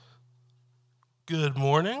Good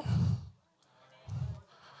morning.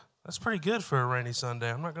 That's pretty good for a rainy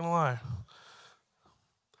Sunday, I'm not going to lie.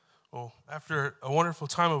 Well, after a wonderful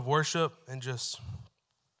time of worship and just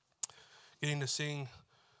getting to sing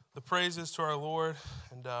the praises to our Lord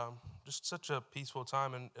and just such a peaceful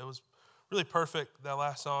time, and it was really perfect, that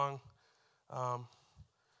last song. Um,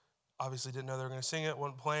 Obviously didn't know they were going to sing it,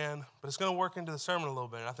 wasn't planned, but it's going to work into the sermon a little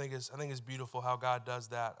bit. I think it's beautiful how God does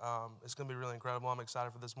that. It's going to be really incredible. I'm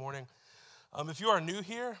excited for this morning. If you are new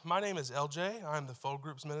here, my name is LJ. I'm the Fold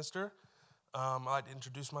Groups Minister. I like to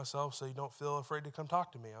introduce myself so you don't feel afraid to come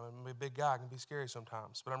talk to me. I'm a big guy. I can be scary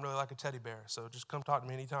sometimes, but I'm really like a teddy bear, so just come talk to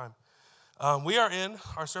me anytime. We are in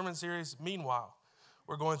our sermon series, Meanwhile.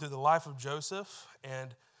 We're going through the life of Joseph,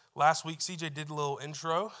 and last week CJ did a little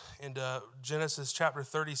intro into Genesis chapter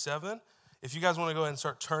 37. If you guys want to go ahead and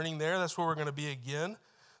start turning there, that's where we're going to be again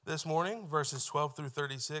this morning, verses 12 through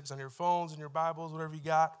 36 on your phones and your Bibles, whatever you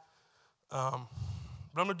got. But I'm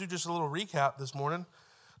going to do just a little recap this morning.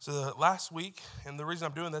 So last week, and the reason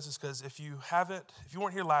I'm doing this is because if you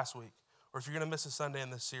weren't here last week, or if you're going to miss a Sunday in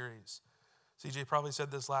this series, CJ probably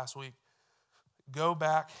said this last week, go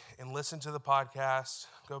back and listen to the podcast.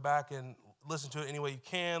 Go back and listen to it any way you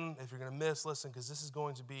can. If you're going to miss, listen, because this is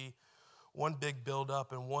going to be one big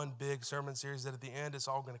build-up and one big sermon series that at the end, it's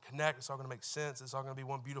all going to connect. It's all going to make sense. It's all going to be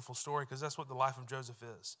one beautiful story, because that's what the life of Joseph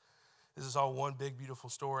is. This is all one big, beautiful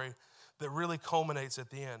story that really culminates at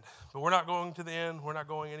the end. But we're not going to the end. We're not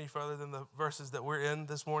going any further than the verses that we're in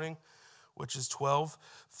this morning, which is 12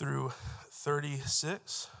 through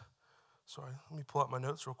 36. Sorry, let me pull up my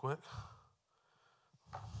notes real quick.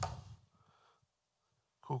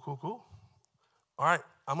 Cool. All right,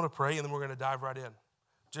 I'm going to pray, and then we're going to dive right in.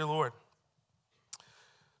 Dear Lord,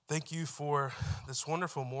 thank you for this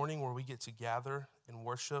wonderful morning where we get to gather and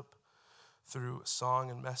worship through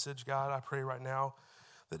song and message. God, I pray right now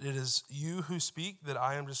that it is you who speak, that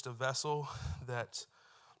I am just a vessel, that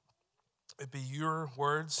it be your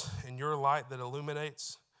words and your light that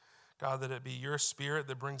illuminates. God, that it be your spirit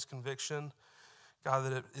that brings conviction. God,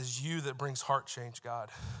 that it is you that brings heart change, God.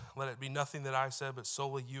 Let it be nothing that I said, but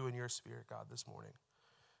solely you and your spirit, God, this morning.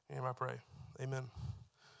 In your name I pray. Amen.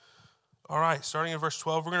 All right, starting in verse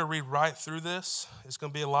 12, we're going to read right through this. It's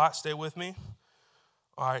going to be a lot. Stay with me.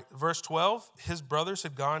 All right, verse 12, his brothers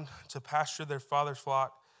had gone to pasture their father's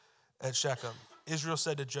flock at Shechem. Israel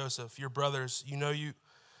said to Joseph, your brothers, you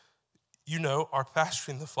know, are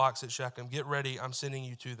pasturing the flocks at Shechem. Get ready, I'm sending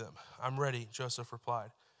you to them. I'm ready, Joseph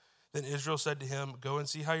replied. Then Israel said to him, go and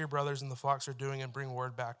see how your brothers and the flocks are doing and bring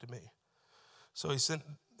word back to me. So he sent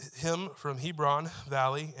him from Hebron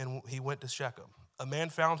Valley, and he went to Shechem. A man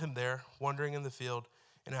found him there, wandering in the field,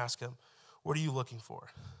 and asked him, what are you looking for?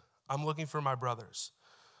 I'm looking for my brothers,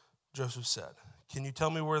 Joseph said. Can you tell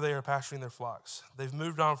me where they are pasturing their flocks? They've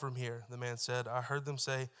moved on from here, the man said. I heard them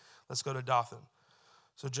say, let's go to Dothan.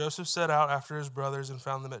 So Joseph set out after his brothers and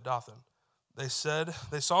found them at Dothan. They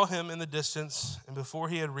saw him in the distance, and before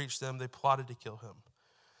he had reached them, they plotted to kill him.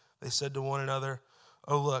 They said to one another,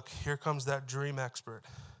 oh, look, here comes that dream expert.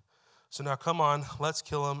 So now come on, let's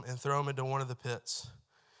kill him and throw him into one of the pits.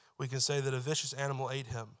 We can say that a vicious animal ate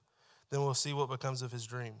him. Then we'll see what becomes of his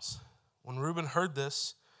dreams. When Reuben heard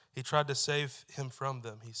this, he tried to save him from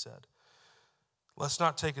them, he said. Let's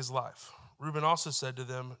not take his life. Reuben also said to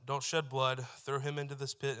them, don't shed blood, throw him into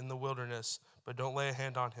this pit in the wilderness, but don't lay a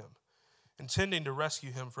hand on him, intending to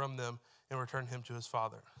rescue him from them and return him to his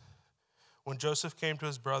father. When Joseph came to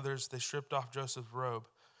his brothers, they stripped off Joseph's robe,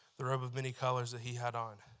 the robe of many colors that he had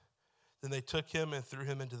on. Then they took him and threw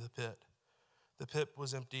him into the pit. The pit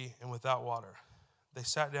was empty and without water. They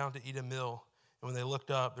sat down to eat a meal, and when they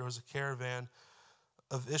looked up, there was a caravan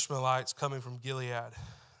of Ishmaelites coming from Gilead.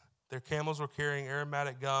 Their camels were carrying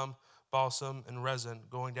aromatic gum, balsam, and resin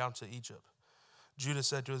going down to Egypt. Judah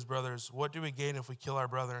said to his brothers, what do we gain if we kill our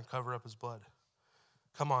brother and cover up his blood?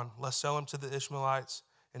 Come on, let's sell him to the Ishmaelites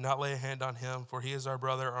and not lay a hand on him, for he is our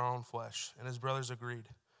brother, our own flesh. And his brothers agreed.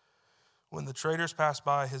 When the traders passed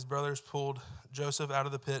by, his brothers pulled Joseph out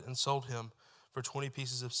of the pit and sold him for 20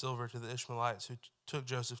 pieces of silver to the Ishmaelites who took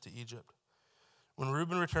Joseph to Egypt. When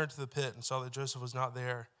Reuben returned to the pit and saw that Joseph was not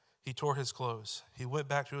there, he tore his clothes. He went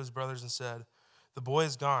back to his brothers and said, the boy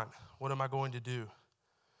is gone. What am I going to do?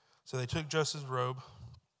 So they took Joseph's robe,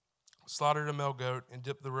 slaughtered a male goat, and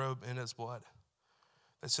dipped the robe in its blood.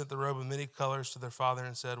 They sent the robe of many colors to their father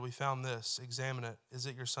and said, we found this. Examine it. Is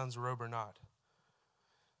it your son's robe or not?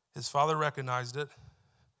 His father recognized it.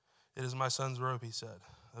 It is my son's robe, he said.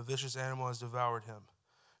 A vicious animal has devoured him.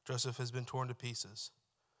 Joseph has been torn to pieces.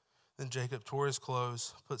 Then Jacob tore his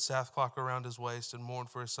clothes, put sackcloth around his waist, and mourned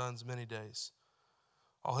for his sons many days.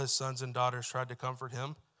 All his sons and daughters tried to comfort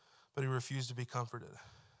him, But he refused to be comforted.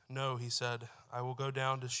 No, he said, I will go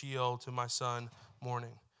down to Sheol to my son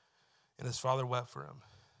mourning. And his father wept for him.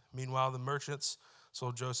 Meanwhile, the merchants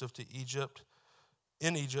sold Joseph to Egypt,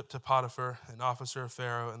 in Egypt to Potiphar, an officer of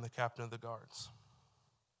Pharaoh and the captain of the guards.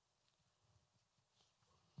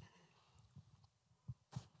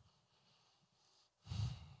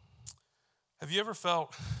 Have you ever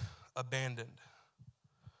felt abandoned?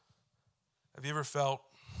 Have you ever felt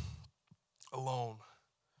alone?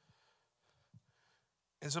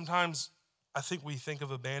 And sometimes I think we think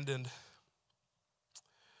of abandoned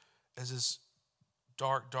as this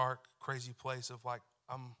dark, crazy place of like,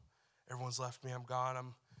 everyone's left me, I'm gone,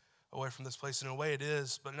 I'm away from this place. And in a way it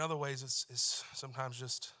is, but in other ways it's sometimes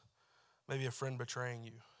just maybe a friend betraying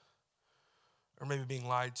you, or maybe being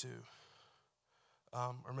lied to,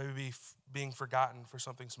 or maybe being forgotten for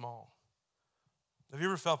something small. Have you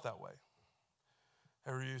ever felt that way?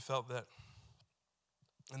 Have you felt that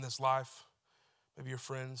in this life, maybe your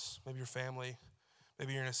friends, maybe your family,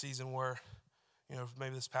 maybe you're in a season where,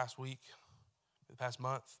 maybe this past week, the past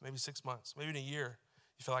month, maybe 6 months, maybe in a year,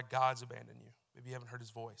 you feel like God's abandoned you. Maybe you haven't heard his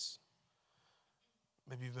voice.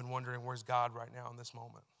 Maybe you've been wondering, where's God right now in this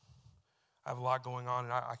moment? I have a lot going on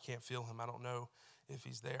and I can't feel him. I don't know if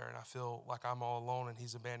he's there, and I feel like I'm all alone and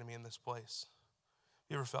he's abandoned me in this place.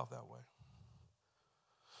 You ever felt that way?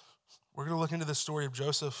 We're going to look into the story of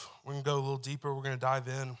Joseph. We're going to go a little deeper. We're going to dive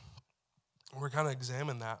in. We're going to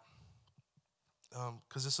examine that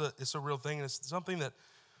because it's a real thing, and it's something that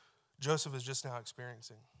Joseph is just now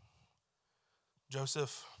experiencing.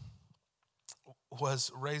 Joseph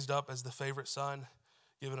was raised up as the favorite son,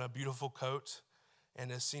 given a beautiful coat,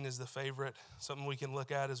 and is seen as the favorite. Something we can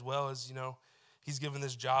look at as well as, he's given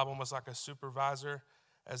this job almost like a supervisor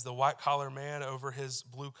as the white-collar man over his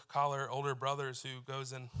blue-collar older brothers, who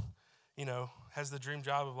goes and, has the dream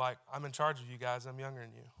job of like, I'm in charge of you guys, I'm younger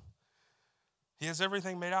than you. He has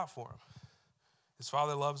everything made out for him. His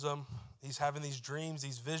father loves him. He's having these dreams,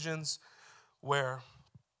 these visions where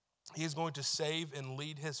he is going to save and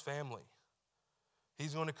lead his family.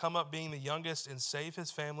 He's going to come up being the youngest and save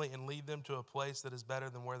his family and lead them to a place that is better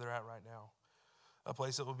than where they're at right now. A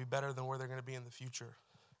place that will be better than where they're going to be in the future.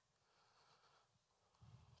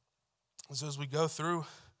 And so as we go through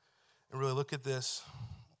and really look at this,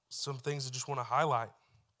 some things I just want to highlight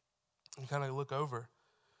and kind of look over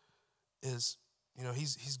is,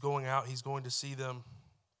 he's going out, he's going to see them.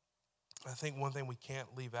 I think one thing we can't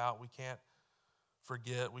leave out, we can't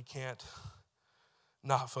forget, we can't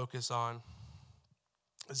not focus on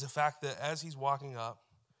is the fact that as he's walking up,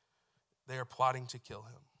 they are plotting to kill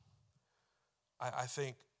him. I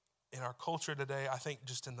think in our culture today, I think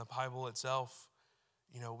just in the Bible itself,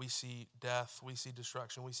 we see death, we see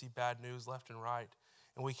destruction, we see bad news left and right,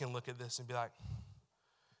 and we can look at this and be like,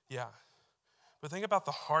 yeah. But think about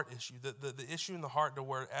the heart issue, the issue in the heart to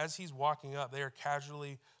where as he's walking up, they are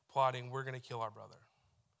casually plotting, we're going to kill our brother.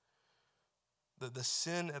 The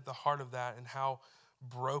sin at the heart of that and how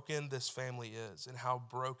broken this family is and how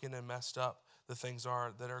broken and messed up the things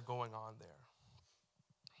are that are going on there.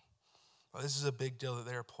 Well, this is a big deal that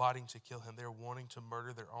they are plotting to kill him. They are wanting to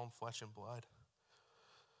murder their own flesh and blood.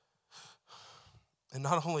 And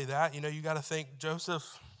not only that, you got to think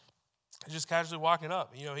Joseph is just casually walking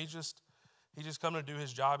up. He's just coming to do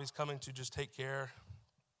his job. He's coming to just take care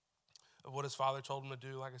of what his father told him to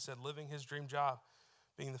do. Like I said, living his dream job,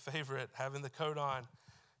 being the favorite, having the coat on.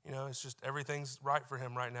 It's just everything's right for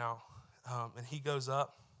him right now. And he goes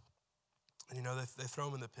up, and, they throw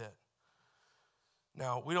him in the pit.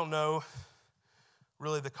 Now, we don't know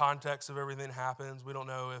really the context of everything that happens. We don't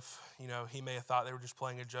know if, he may have thought they were just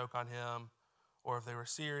playing a joke on him, or if they were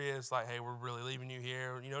serious, like, hey, we're really leaving you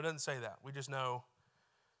here. It doesn't say that. We just know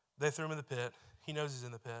they threw him in the pit. He knows he's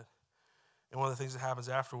in the pit. And one of the things that happens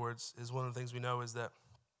afterwards is one of the things we know is that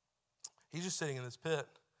he's just sitting in this pit,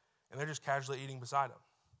 and they're just casually eating beside him,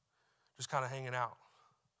 just kind of hanging out.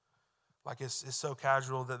 Like it's so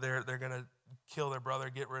casual that they're going to kill their brother,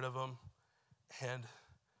 get rid of him, and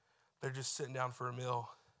they're just sitting down for a meal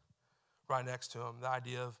right next to him. The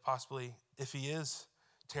idea of possibly, if he is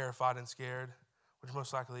terrified and scared, which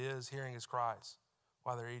most likely is, hearing his cries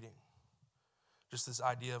while they're eating. Just this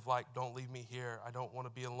idea of like, don't leave me here. I don't want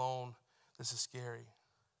to be alone. This is scary.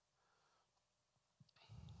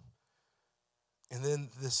 And then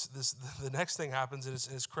the next thing happens, and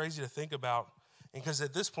it's crazy to think about. And because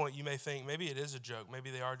at this point, you may think, maybe it is a joke.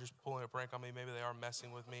 Maybe they are just pulling a prank on me. Maybe they are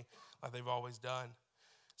messing with me like they've always done.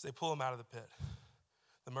 So they pull him out of the pit.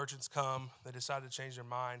 The merchants come. They decide to change their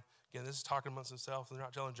mind. Again, this is talking amongst themselves. They're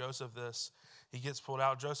not telling Joseph this. He gets pulled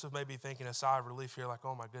out. Joseph may be thinking a sigh of relief here, like,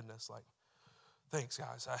 oh, my goodness. Like, thanks,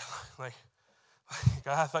 guys.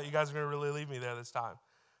 I thought you guys were going to really leave me there this time.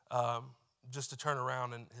 Just to turn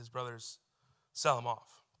around and his brothers sell him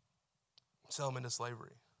off, sell him into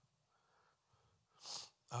slavery.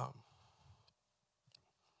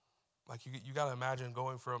 Like you got to imagine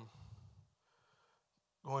going from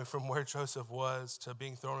where Joseph was to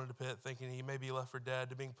being thrown into the pit, thinking he may be left for dead,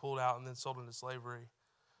 to being pulled out and then sold into slavery.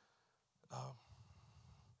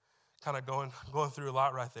 Kind of going through a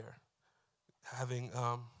lot right there. Having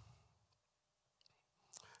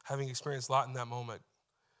experienced a lot in that moment.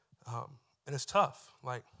 And it's tough.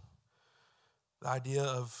 Like the idea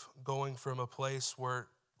of going from a place where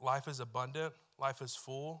life is abundant, life is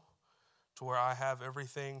full, to where I have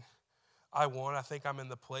everything I want. I think I'm in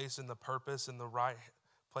the place and the purpose and the right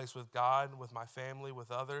place with God, with my family, with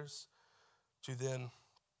others, to then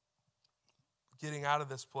getting out of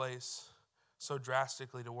this place so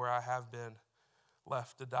drastically to where I have been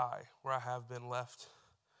left to die, where I have been left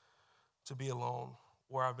to be alone,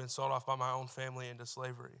 where I've been sold off by my own family into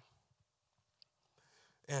slavery.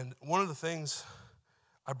 And one of the things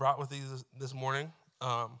I brought with these this morning,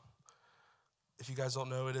 if you guys don't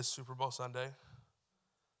know, it is Super Bowl Sunday.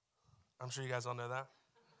 I'm sure you guys all know that.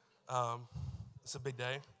 It's a big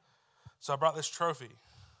day. So I brought this trophy.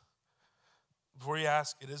 Before you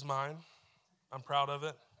ask, it is mine. I'm proud of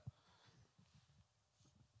it.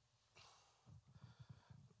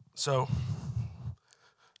 So,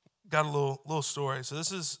 got a little story. So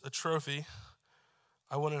this is a trophy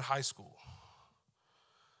I won in high school.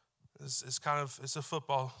 It's a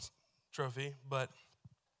football trophy, but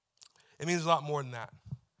it means a lot more than that.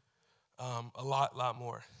 A lot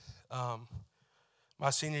more. My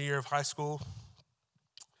senior year of high school,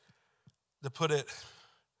 to put it,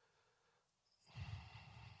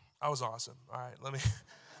 I was awesome. All right, let me.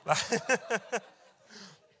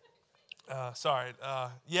 Sorry.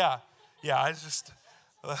 Yeah. I just.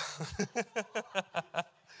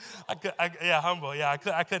 Humble. Yeah,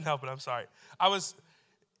 I couldn't help it. I'm sorry. I was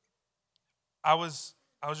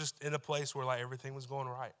just in a place where like everything was going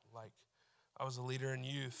right. Like I was a leader in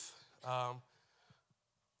youth.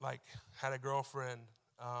 Like had a girlfriend.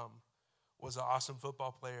 Was an awesome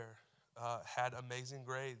football player. Had amazing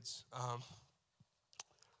grades.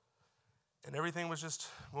 And everything was just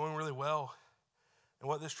going really well. And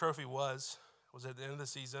what this trophy was at the end of the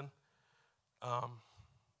season,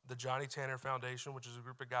 the Johnny Tanner Foundation, which is a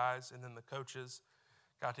group of guys, and then the coaches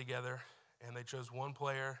got together, and they chose one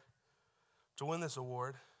player to win this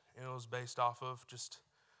award, and it was based off of just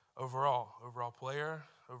overall player,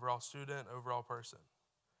 overall student, overall person.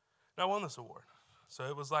 And I won this award. So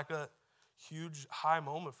it was like a huge high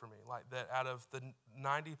moment for me, like that out of the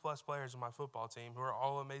 90-plus players in my football team, who are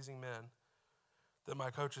all amazing men, that my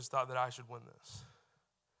coaches thought that I should win this.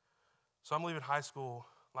 So I'm leaving high school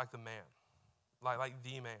like the man, like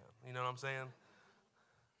the man, you know what I'm saying?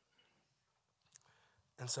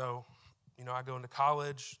 And so, I go into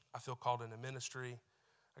college, I feel called into ministry,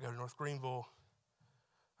 I go to North Greenville,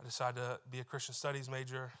 I decide to be a Christian studies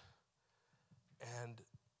major, and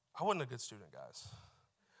I wasn't a good student, guys.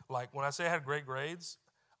 Like when I say I had great grades,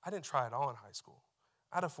 I didn't try at all in high school.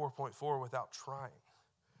 I had a 4.4 without trying.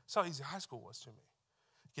 That's how easy high school was to me.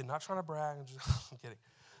 Again, not trying to brag, I'm kidding.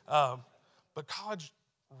 But college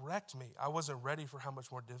wrecked me. I wasn't ready for how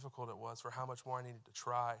much more difficult it was, for how much more I needed to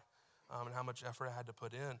try, and how much effort I had to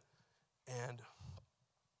put in. And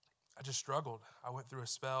I just struggled. I went through a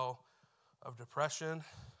spell of depression.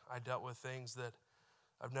 I dealt with things that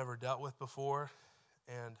I've never dealt with before.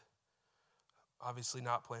 And obviously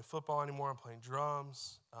not playing football anymore. I'm playing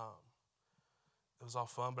drums. It was all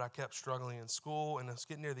fun, but I kept struggling in school, and it's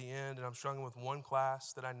getting near the end, and I'm struggling with one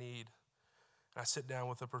class that I need. And I sit down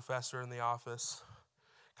with a professor in the office,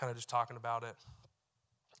 kind of just talking about it.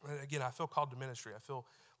 And again, I feel called to ministry. I feel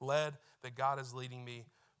led that God is leading me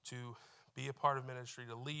to be a part of ministry,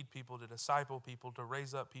 to lead people, to disciple people, to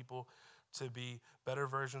raise up people, to be better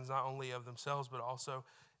versions not only of themselves, but also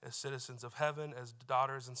as citizens of heaven, as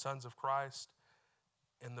daughters and sons of Christ.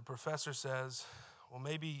 And the professor says, well,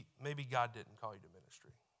 maybe God didn't call you to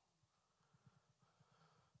ministry.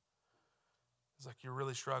 It's like, you're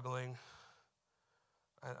really struggling.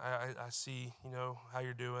 I see, how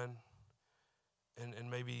you're doing. And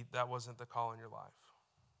maybe that wasn't the call in your life.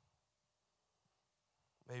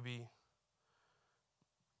 Maybe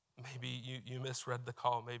you misread the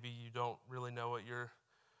call. Maybe you don't really know what your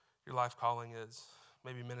life calling is.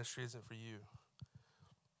 Maybe ministry isn't for you.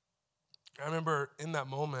 I remember in that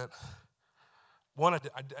moment, one, I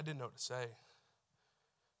didn't know what to say.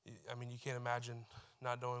 I mean, you can't imagine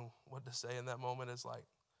not knowing what to say in that moment. Is like,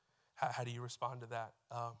 how do you respond to that?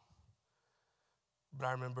 But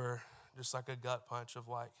I remember just like a gut punch of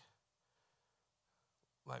like,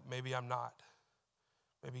 like maybe I'm not.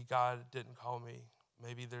 Maybe God didn't call me.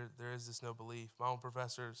 Maybe there is this no belief. My own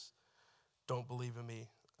professors don't believe in me.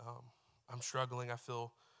 I'm struggling. I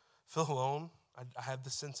feel alone. I have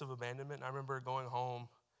this sense of abandonment. I remember going home,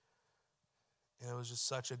 and it was just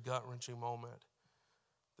such a gut-wrenching moment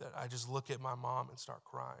that I just look at my mom and start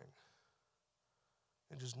crying.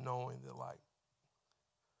 And just knowing that, like,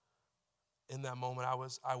 in that moment, I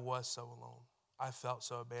was so alone. I felt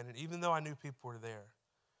so abandoned, even though I knew people were there.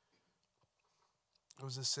 It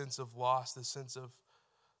was this sense of loss, this sense of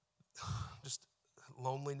just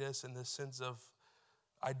loneliness, and this sense of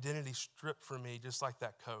identity stripped from me, just like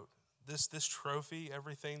that coat. This trophy,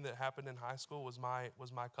 everything that happened in high school was my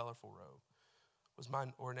colorful robe, was my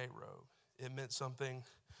ornate robe. It meant something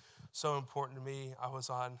so important to me. I was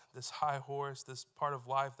on this high horse, this part of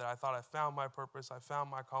life that I thought I found my purpose, I found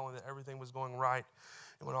my calling, that everything was going right.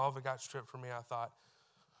 And when all of it got stripped from me, I thought,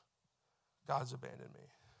 God's abandoned me.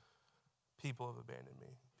 People have abandoned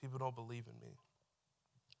me. People don't believe in me.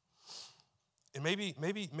 And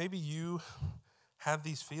maybe you have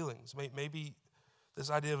these feelings. Maybe this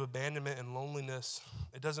idea of abandonment and loneliness,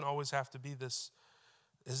 it doesn't always have to be this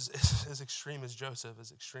as extreme as Joseph,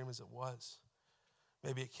 as extreme as it was.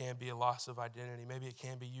 Maybe it can be a loss of identity. Maybe it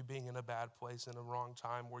can be you being in a bad place in a wrong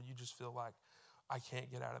time where you just feel like, I can't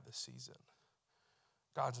get out of this season.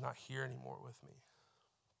 God's not here anymore with me.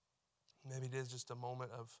 Maybe it is just a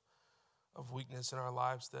moment of weakness in our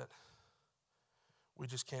lives that we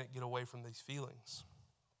just can't get away from these feelings.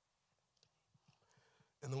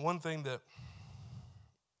 And the one thing that,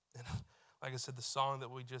 and like I said, the song that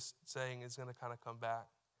we just sang is going to kind of come back,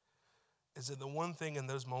 is that the one thing in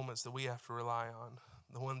those moments that we have to rely on,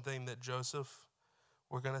 the one thing that Joseph,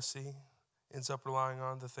 we're going to see, ends up relying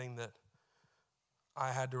on, the thing that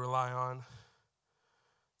I had to rely on,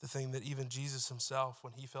 the thing that even Jesus himself,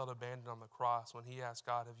 when he felt abandoned on the cross, when he asked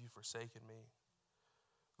God, have you forsaken me?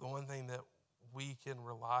 The one thing that we can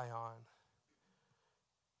rely on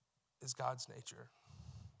is God's nature,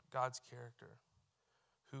 God's character,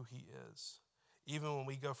 who he is. Even when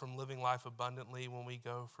we go from living life abundantly, when we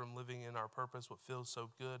go from living in our purpose, what feels so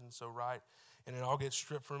good and so right, and it all gets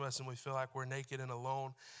stripped from us and we feel like we're naked and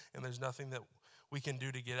alone and there's nothing that we can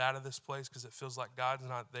do to get out of this place because it feels like God's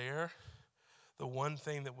not there, the one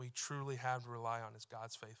thing that we truly have to rely on is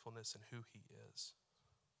God's faithfulness and who he is.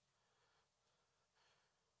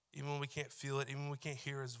 Even when we can't feel it, even when we can't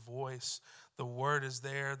hear his voice, the word is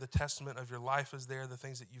there, the testament of your life is there, the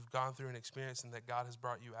things that you've gone through and experienced and that God has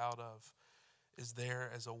brought you out of is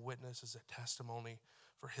there as a witness, as a testimony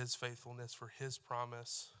for his faithfulness, for his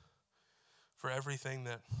promise, for everything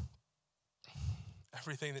that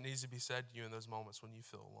needs to be said to you in those moments when you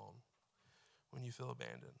feel alone, when you feel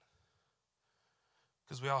abandoned.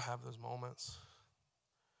 Because we all have those moments.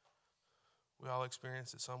 We all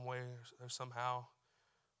experience it some way or somehow.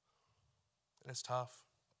 And it's tough.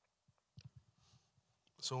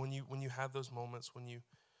 So when you have those moments, when you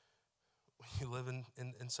live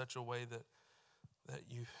in such a way that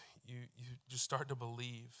you just start to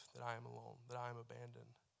believe that I am alone, that I am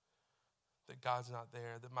abandoned, that God's not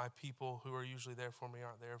there, that my people who are usually there for me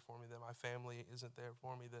aren't there for me, that my family isn't there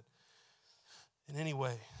for me, that in any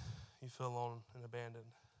way you feel alone and abandoned,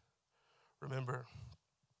 remember,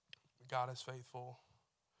 God is faithful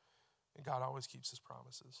and God always keeps his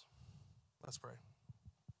promises. Let's pray.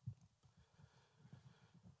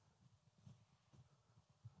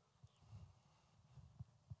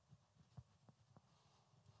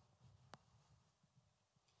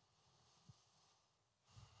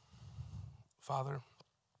 Father,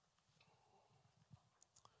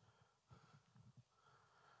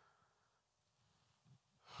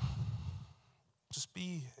 just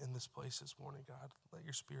be in this place this morning, God. Let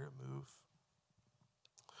your spirit move.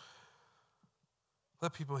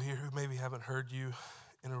 Let people here who maybe haven't heard you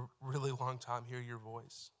in a really long time hear your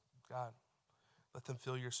voice. God, let them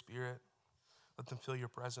feel your spirit. Let them feel your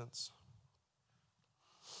presence.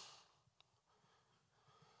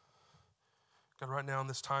 God, right now in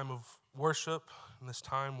this time of worship, in this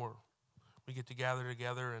time where we get to gather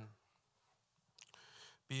together and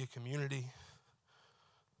be a community,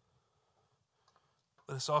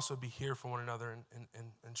 let us also be here for one another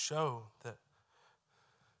and show that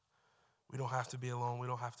we don't have to be alone. We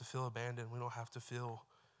don't have to feel abandoned. We don't have to feel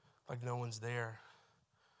like no one's there.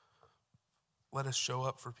 Let us show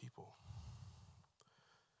up for people.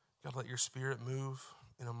 God, let your spirit move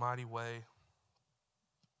in a mighty way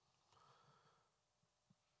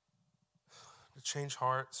to change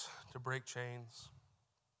hearts, to break chains,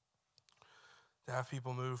 to have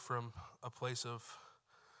people move from a place of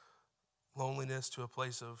loneliness to a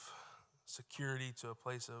place of security, to a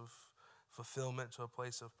place of fulfillment, to a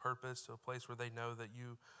place of purpose, to a place where they know that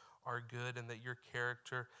you are good and that your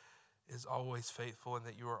character is always faithful and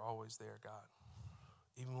that you are always there, God,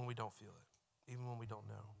 even when we don't feel it, even when we don't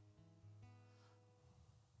know.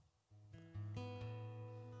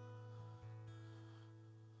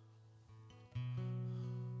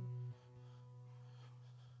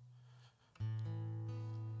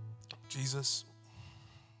 Jesus,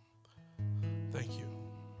 thank you.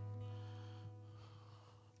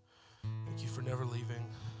 Thank you for never leaving,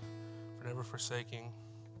 for never forsaking,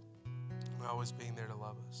 and always being there to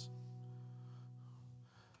love us.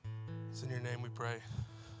 It's in your name we pray.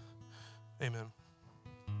 Amen.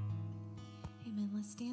 Amen. Let's stand.